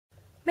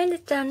メル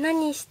ちゃん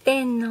何し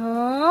てん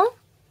の？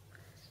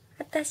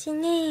私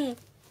ね、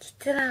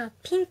実は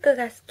ピンク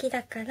が好き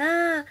だか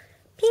ら、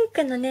ピン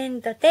クの粘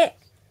土で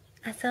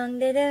遊ん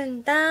でる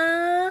ん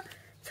だ。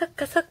そっ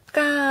かそっ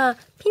か。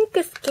ピン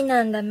ク好き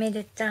なんだ、メ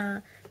ルちゃ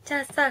ん。じゃ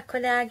あさ、こ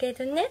れあげ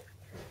るね。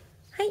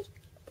はい。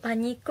ワ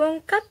ニく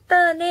んカッタ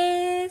ー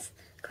です。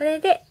こ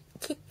れで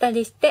切った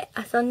りして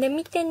遊んで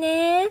みて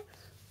ね。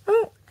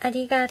あ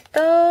りが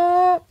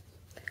とう。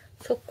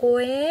そ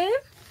こへ、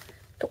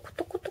トコ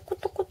トコトコ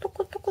トコト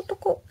コトコト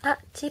コ。あ、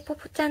ちいぽ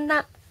ぽちゃん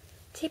だ。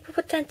ちいぽ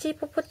ぽちゃん、ちい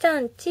ぽぽちゃ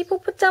ん。ちいぽ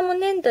ぽちゃんも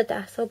粘土で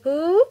遊ぶ？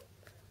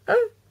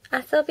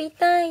遊び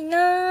たい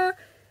な。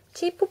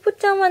ちいぽぽ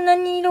ちゃんは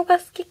何色が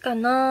好きか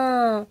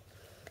な？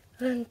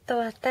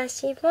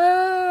私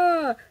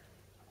は、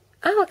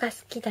青が好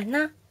きだ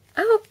な。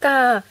青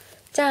か。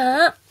じ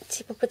ゃあ、ち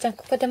いぽぽちゃん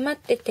ここで待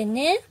ってて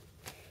ね。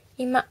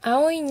今、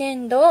青い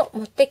粘土を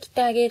持ってき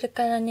てあげる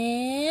から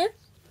ね。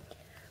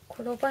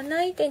転ば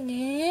ないで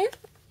ね。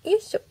よ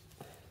いしょ。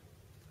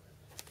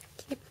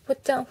ちいぽぽ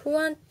ちゃん不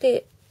安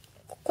定。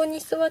ここ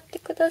に座って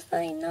くだ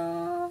さいな。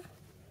は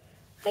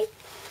い。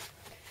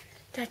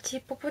じゃあ、ちい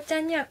ぽぽちゃ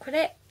んにはこ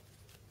れ。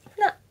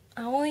ほら、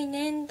青い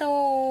粘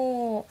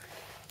土。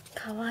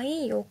かわ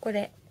いいよ、こ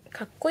れ。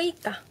かっこいい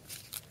か。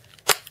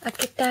開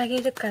けてあ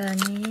げるから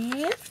ね。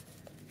はい。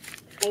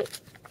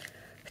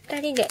二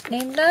人で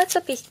粘土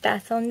遊びして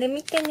遊んで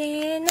みて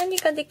ね。何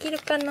ができる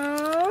か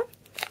な？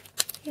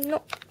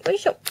よい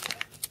しょ。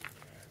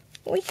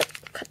よいしょ。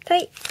硬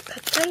いで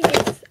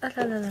す。あ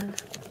らららら。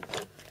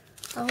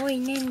青い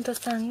粘土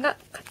さんが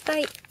硬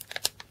い。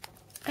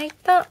開い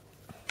た。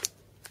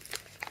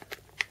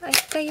開い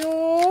たよ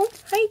ー。は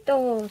い、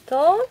どう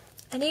ぞ。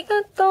あり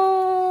が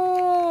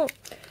とう。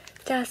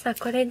じゃあさ、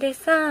これで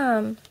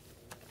さ、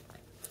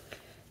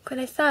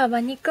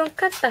ワニくん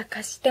カッター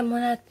貸しても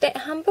らって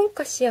半分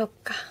こしよう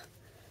か。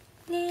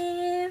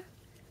ねえ。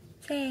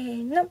せ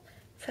ーの。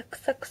サク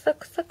サクサ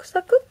クサク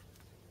サク。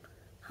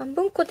半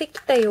分こでき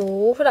た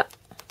よ。ほら。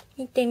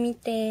見てみ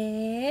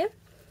て。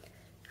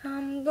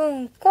半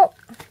分こ。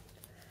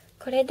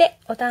これで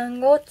お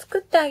団子を作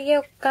ってあげ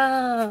よう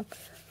か。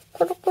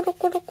コロコロ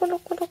コロコロ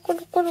コロコ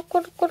ロコロコ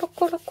ロコロ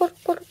コロコロ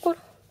コロコロ。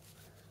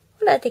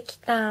ほら、でき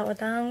た。お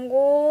団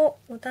子。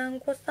お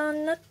団子さん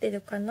になってる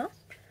かな？はい。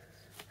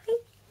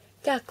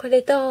じゃあ、こ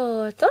れ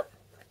どうぞ。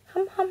は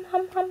むはむは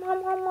むはむは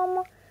むはむは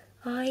む。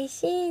おい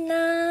しいな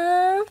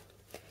ぁ。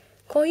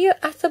こういう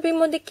遊び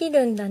もでき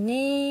るんだ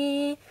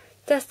ね。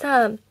じゃあ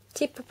さ、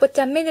ちいぽぽち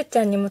ゃん、メルち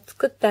ゃんにも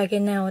作ってあげ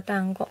ない、お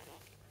団子。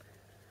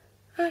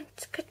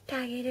作って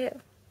あげる。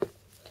じ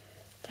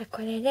ゃあ、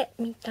これで、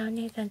みーたお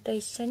姉さんと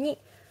一緒に、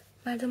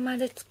丸々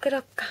作ろ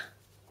うか。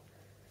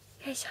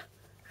よいしょ。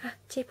あ、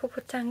ちいぽ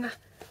ぽちゃんが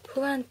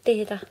不安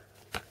定だ。は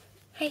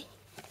い。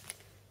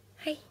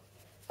はい。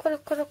コロ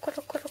コロコ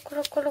ロコロコ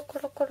ロコロコ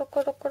ロコロ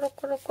コロコロ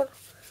コロコロ。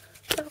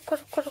コ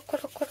ロコロコ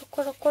ロコロコロ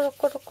コロコロ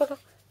コロコロ。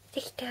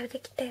できたよ、で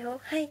きたよ。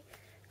はい。こ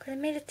れ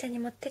メルちゃんに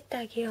持ってって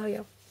あげよう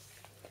よ。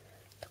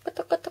トコ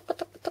トコトコ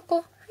トコトコ。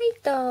はい、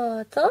ど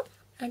うぞ。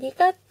あり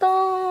がとう。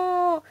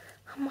は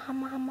むは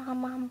むはむは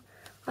むはむ。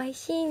おい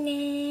しい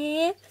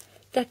ね。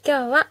じゃあ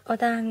今日はお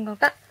団子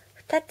が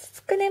2つ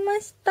作れま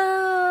し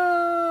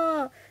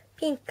た。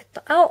ピンク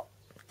と青。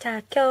じゃあ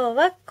今日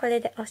はこれ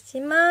でおし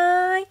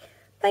まい。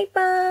バイ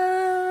バ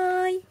ーイ。